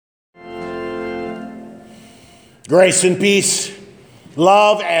Grace and peace,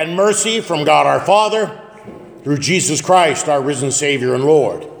 love and mercy from God our Father, through Jesus Christ, our risen Savior and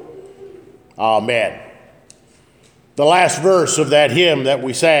Lord. Amen. The last verse of that hymn that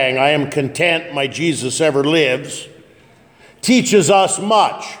we sang, "I am content my Jesus ever lives," teaches us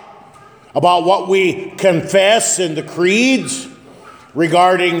much about what we confess in the creeds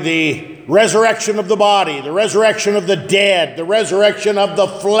regarding the resurrection of the body, the resurrection of the dead, the resurrection of the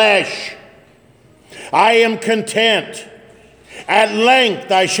flesh. I am content. At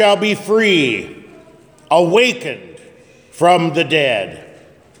length I shall be free, awakened from the dead,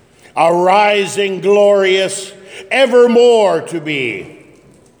 arising glorious, evermore to be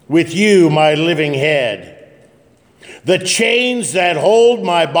with you, my living head. The chains that hold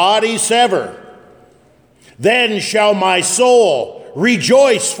my body sever, then shall my soul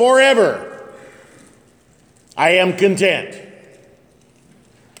rejoice forever. I am content.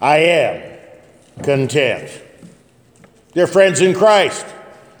 I am content. Dear friends in Christ,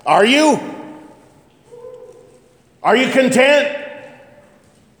 are you? Are you content?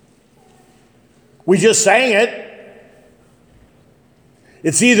 We just sang it.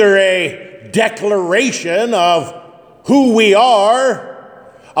 It's either a declaration of who we are,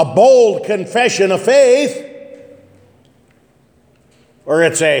 a bold confession of faith, or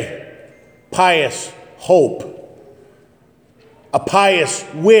it's a pious hope, a pious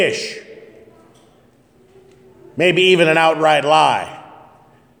wish, maybe even an outright lie.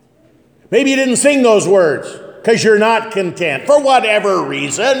 Maybe you didn't sing those words because you're not content, for whatever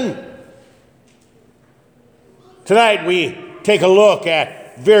reason. Tonight we take a look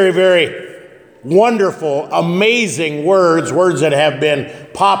at very, very wonderful, amazing words that have been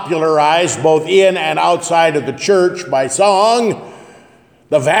popularized both in and outside of the church by song.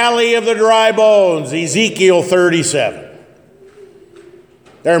 The Valley of the Dry Bones, Ezekiel 37.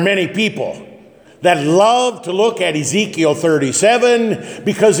 There are many people that love to look at Ezekiel 37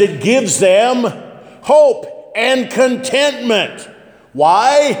 because it gives them hope and contentment.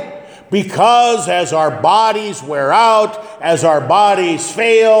 Why? Because as our bodies wear out, as our bodies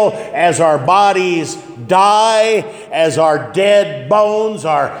fail, as our bodies die, as our dead bones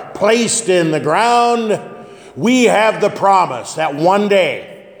are placed in the ground, we have the promise that one day,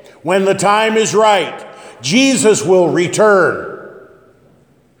 when the time is right, Jesus will return.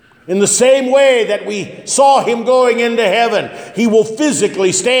 In the same way that we saw him going into heaven, he will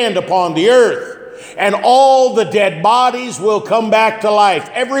physically stand upon the earth, and all the dead bodies will come back to life.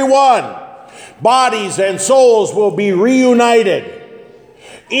 Everyone, bodies and souls will be reunited.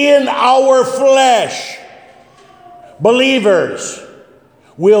 In our flesh, believers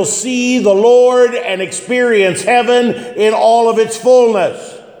will see the Lord and experience heaven in all of its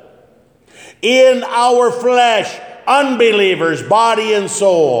fullness. In our flesh, unbelievers, body and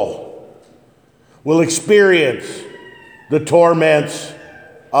soul, will experience the torments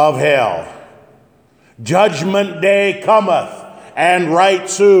of hell. Judgment day cometh, and right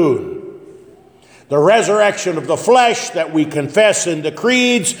soon. The resurrection of the flesh that we confess in the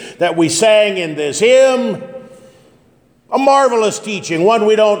creeds, that we sang in this hymn, a marvelous teaching, one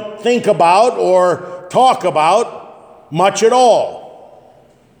we don't think about or talk about much at all,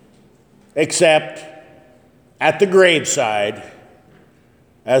 except at the graveside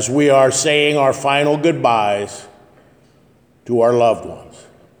as we are saying our final goodbyes to our loved ones.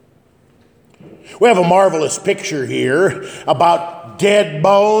 We have a marvelous picture here about dead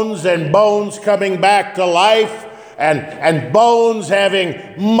bones and bones coming back to life, and bones having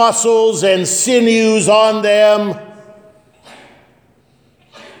muscles and sinews on them.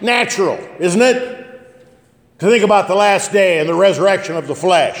 Natural, isn't it? To think about the last day and the resurrection of the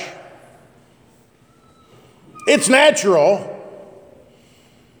flesh. It's natural,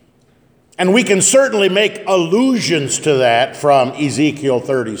 and we can certainly make allusions to that from Ezekiel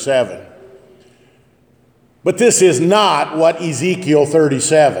 37. But this is not what Ezekiel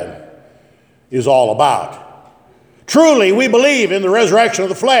 37 is all about. Truly, we believe in the resurrection of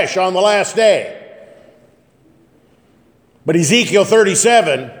the flesh on the last day. But Ezekiel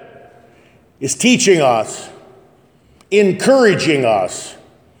 37 is teaching us, encouraging us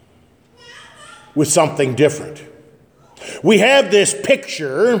with something different. We have this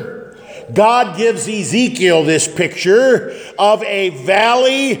picture, God gives Ezekiel this picture of a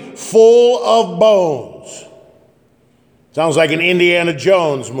valley full of bones. Sounds like an Indiana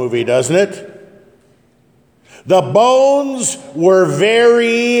Jones movie, doesn't it? The bones were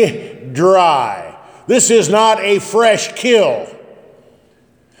very dry. This is not a fresh kill.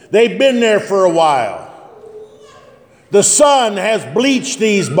 They've been there for a while. The sun has bleached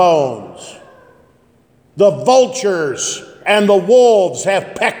these bones. The vultures and the wolves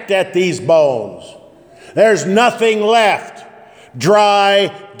have pecked at these bones. There's nothing left. Dry,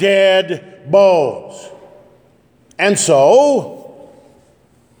 dead bones. And so,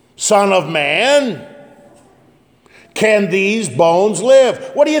 Son of Man, can these bones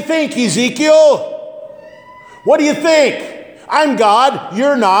live? What do you think, Ezekiel? What do you think? I'm God,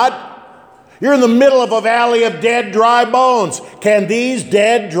 you're not. You're in the middle of a valley of dead, dry bones. Can these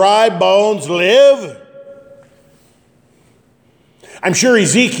dead, dry bones live? I'm sure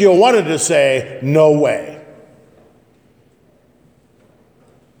Ezekiel wanted to say, no way.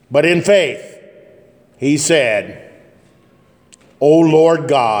 But in faith, he said, O Lord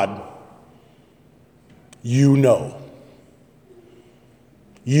God, you know.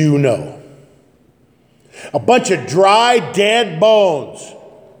 You know. A bunch of dry, dead bones,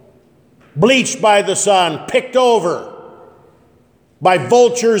 bleached by the sun, picked over by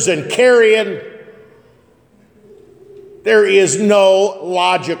vultures and carrion. There is no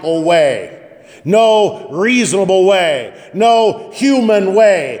logical way, no reasonable way, no human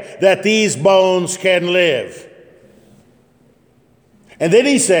way that these bones can live. And then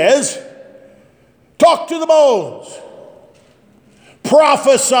he says, talk to the bones.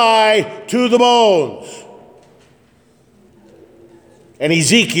 Prophesy to the bones. And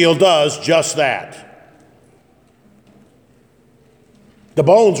Ezekiel does just that. The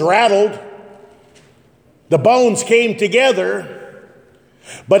bones rattled. The bones came together.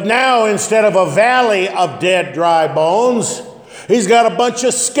 But now, instead of a valley of dead, dry bones, he's got a bunch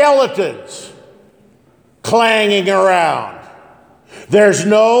of skeletons clanging around. There's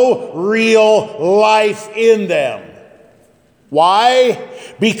no real life in them. Why?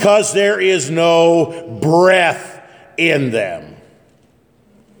 Because there is no breath in them.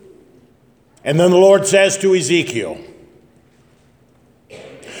 And then the Lord says to Ezekiel,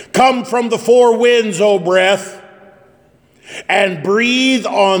 come from the four winds, O breath, and breathe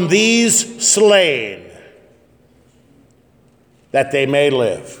on these slain, that they may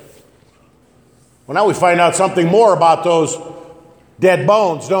live. Well, now we find out something more about those dead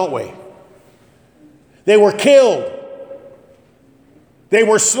bones, don't we? They were killed. They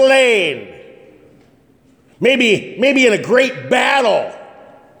were slain. Maybe in a great battle.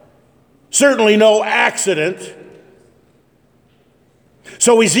 Certainly no accident.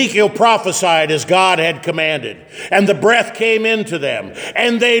 So Ezekiel prophesied as God had commanded, and the breath came into them,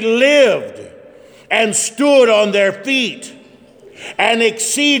 and they lived and stood on their feet, an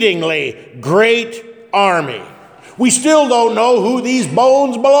exceedingly great army. We still don't know who these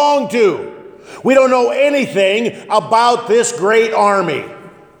bones belong to. We don't know anything about this great army.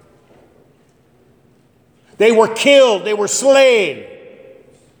 They were killed, they were slain.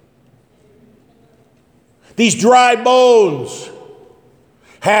 These dry bones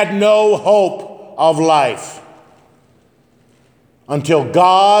had no hope of life until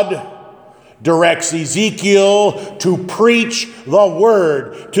God directs Ezekiel to preach the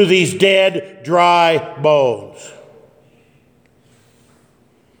word to these dead, dry bones.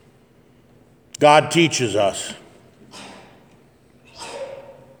 God teaches us,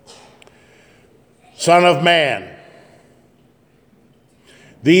 Son of man,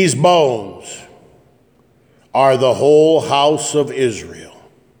 these bones are the whole house of Israel.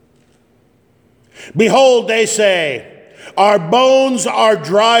 Behold, they say, our bones are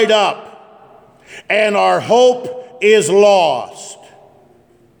dried up, and our hope is lost,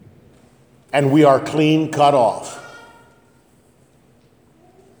 and we are clean cut off.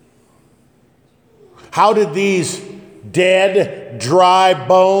 How did these dead, dry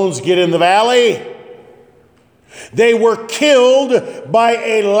bones get in the valley? They were killed by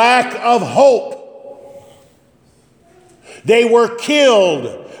a lack of hope. They were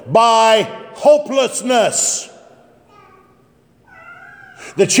killed by hopelessness.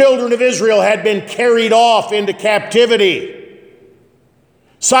 The children of Israel had been carried off into captivity.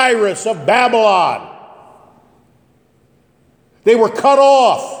 Cyrus of Babylon. They were cut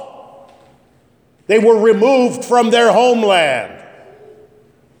off. They were removed from their homeland.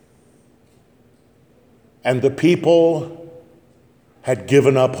 And the people had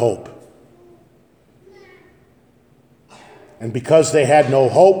given up hope. And because they had no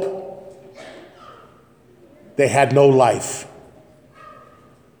hope, they had no life.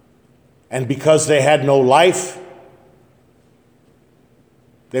 And because they had no life,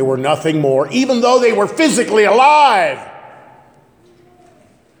 they were nothing more, even though they were physically alive.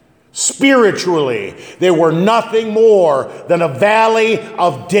 Spiritually, they were nothing more than a valley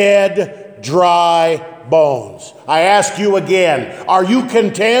of dead, dry bones. I ask you again, are you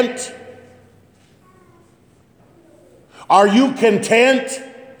content? Are you content?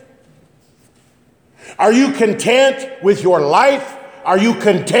 Are you content with your life? Are you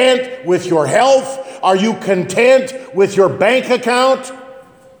content with your health? Are you content with your bank account?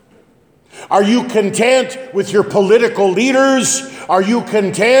 Are you content with your political leaders? Are you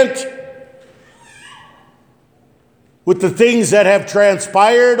content with the things that have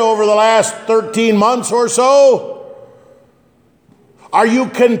transpired over the last 13 months or so? Are you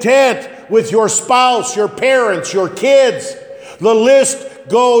content with your spouse, your parents, your kids? The list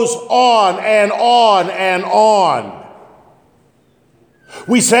goes on and on and on.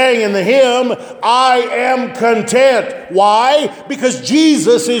 We sang in the hymn, I am content. Why? Because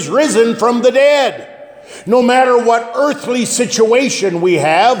Jesus is risen from the dead. No matter what earthly situation we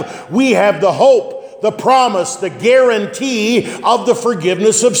have the hope, the promise, the guarantee of the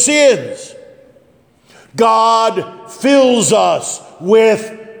forgiveness of sins. God fills us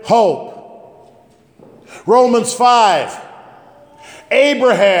with hope. Romans 5.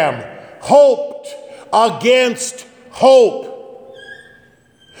 Abraham hoped against hope.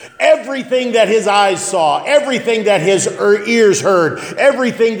 Everything that his eyes saw, everything that his ears heard,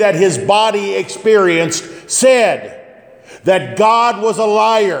 everything that his body experienced said that God was a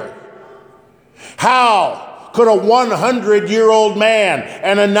liar. How could a 100-year-old man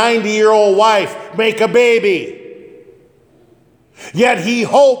and a 90-year-old wife make a baby? Yet he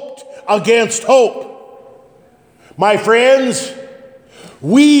hoped against hope. My friends,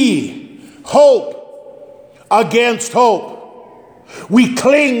 we hope against hope. We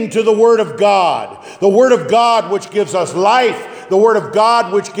cling to the Word of God, the Word of God which gives us life, the Word of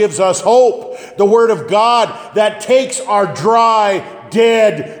God which gives us hope, the Word of God that takes our dry,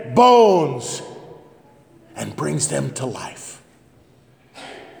 dead bones and brings them to life.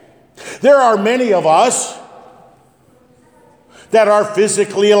 There are many of us that are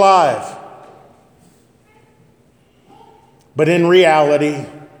physically alive, but in reality,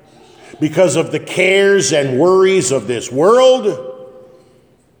 because of the cares and worries of this world,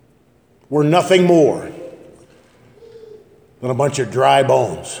 we're nothing more than a bunch of dry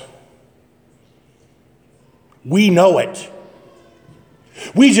bones. We know it.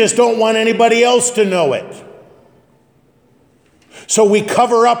 We just don't want anybody else to know it. So we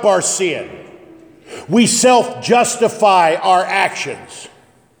cover up our sin. We self-justify our actions.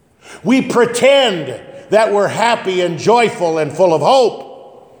 We pretend that we're happy and joyful and full of hope.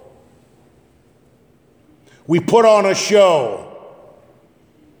 We put on a show.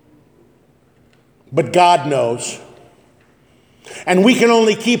 But God knows. And we can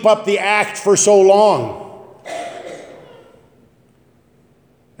only keep up the act for so long.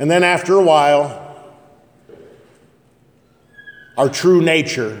 And then after a while, our true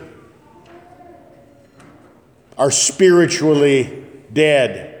nature, our spiritually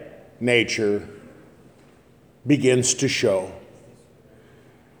dead nature, begins to show.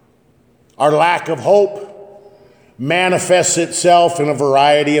 Our lack of hope manifests itself in a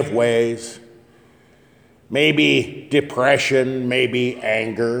variety of ways. Maybe depression, maybe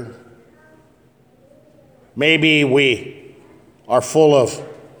anger. Maybe we are full of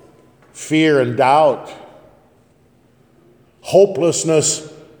fear and doubt.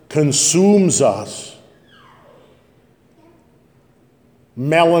 Hopelessness consumes us.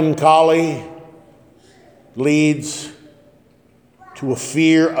 Melancholy leads to a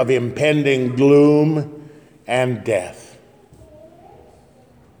fear of impending gloom and death.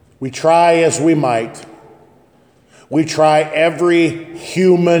 We try as we might. We try every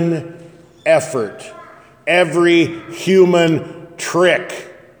human effort, every human trick,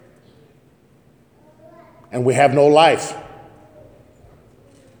 and we have no life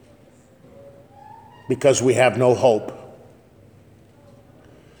because we have no hope.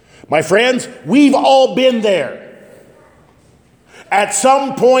 My friends, we've all been there. At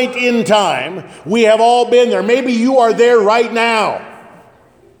some point in time, we have all been there. Maybe you are there right now.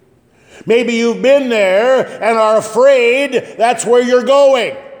 Maybe you've been there and are afraid that's where you're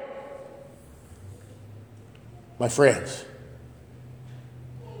going. My friends,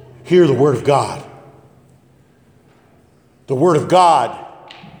 hear the Word of God. The Word of God,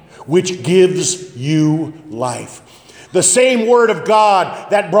 which gives you life. The same Word of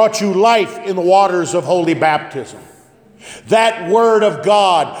God that brought you life in the waters of holy baptism. That Word of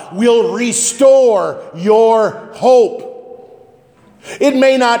God will restore your hope. It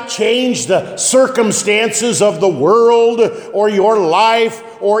may not change the circumstances of the world or your life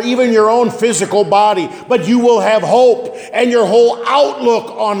or even your own physical body, but you will have hope and your whole outlook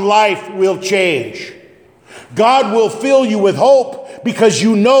on life will change. God will fill you with hope because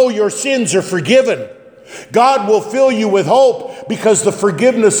you know your sins are forgiven. God will fill you with hope because the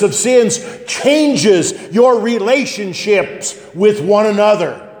forgiveness of sins changes your relationships with one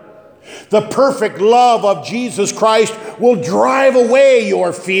another. The perfect love of Jesus Christ will drive away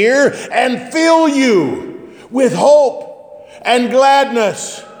your fear and fill you with hope and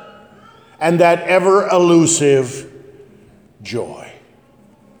gladness and that ever elusive joy.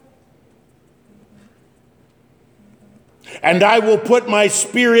 And I will put my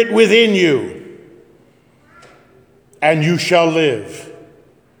spirit within you, and you shall live,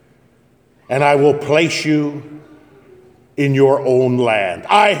 and I will place you in your own land.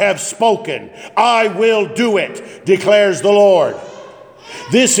 I have spoken, I will do it, declares the Lord.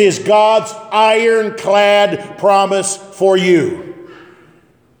 This is God's ironclad promise for you.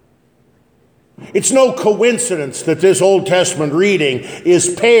 It's no coincidence that this Old Testament reading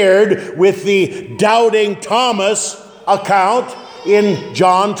is paired with the doubting Thomas account in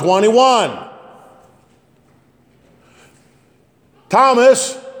John 21.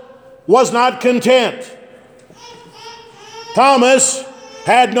 Thomas was not content. Thomas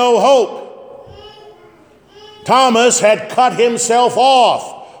had no hope. Thomas had cut himself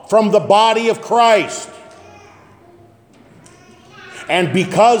off from the body of Christ. And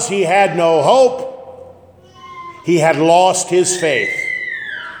because he had no hope, he had lost his faith.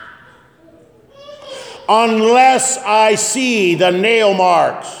 Unless I see the nail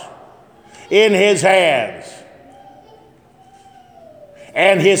marks in his hands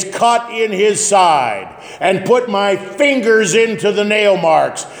and his cut in his side, and put my fingers into the nail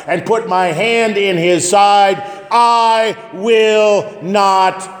marks and put my hand in his side, I will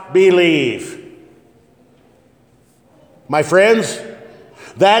not believe. My friends,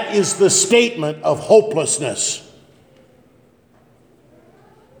 that is the statement of hopelessness.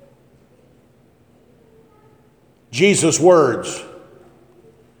 Jesus' words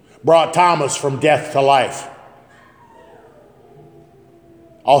brought Thomas from death to life.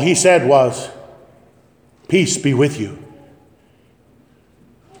 All he said was, "Peace be with you.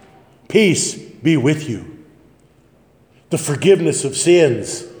 Peace be with you. The forgiveness of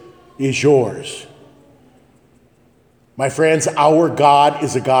sins is yours." My friends, our God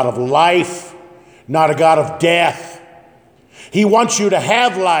is a God of life, not a God of death. He wants you to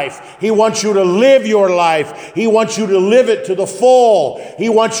have life. He wants you to live your life. He wants you to live it to the full. He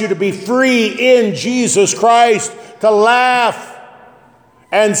wants you to be free in Jesus Christ, to laugh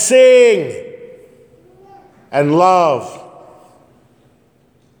and sing and love.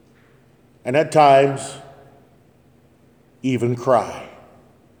 And at times, even cry.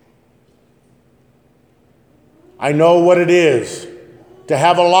 I know what it is to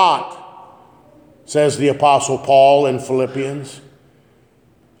have a lot, says the Apostle Paul in Philippians.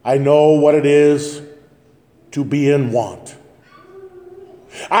 I know what it is to be in want.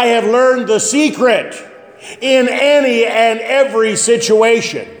 I have learned the secret in any and every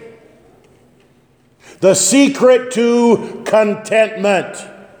situation. The secret to contentment.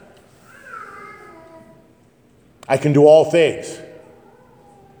 I can do all things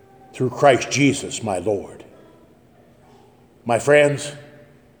through Christ Jesus, my Lord. My friends,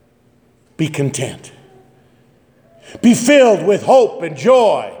 be content. Be filled with hope and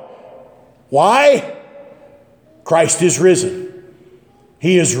joy. Why? Christ is risen.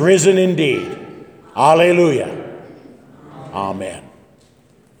 He is risen indeed. Alleluia. Amen.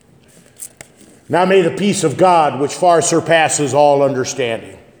 Now may the peace of God, which far surpasses all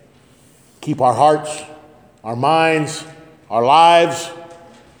understanding, keep our hearts, our minds, our lives,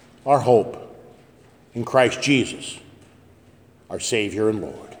 our hope in Christ Jesus, our Savior and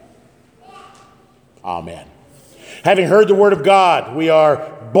Lord. Amen. Having heard the word of God, we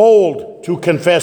are bold to confess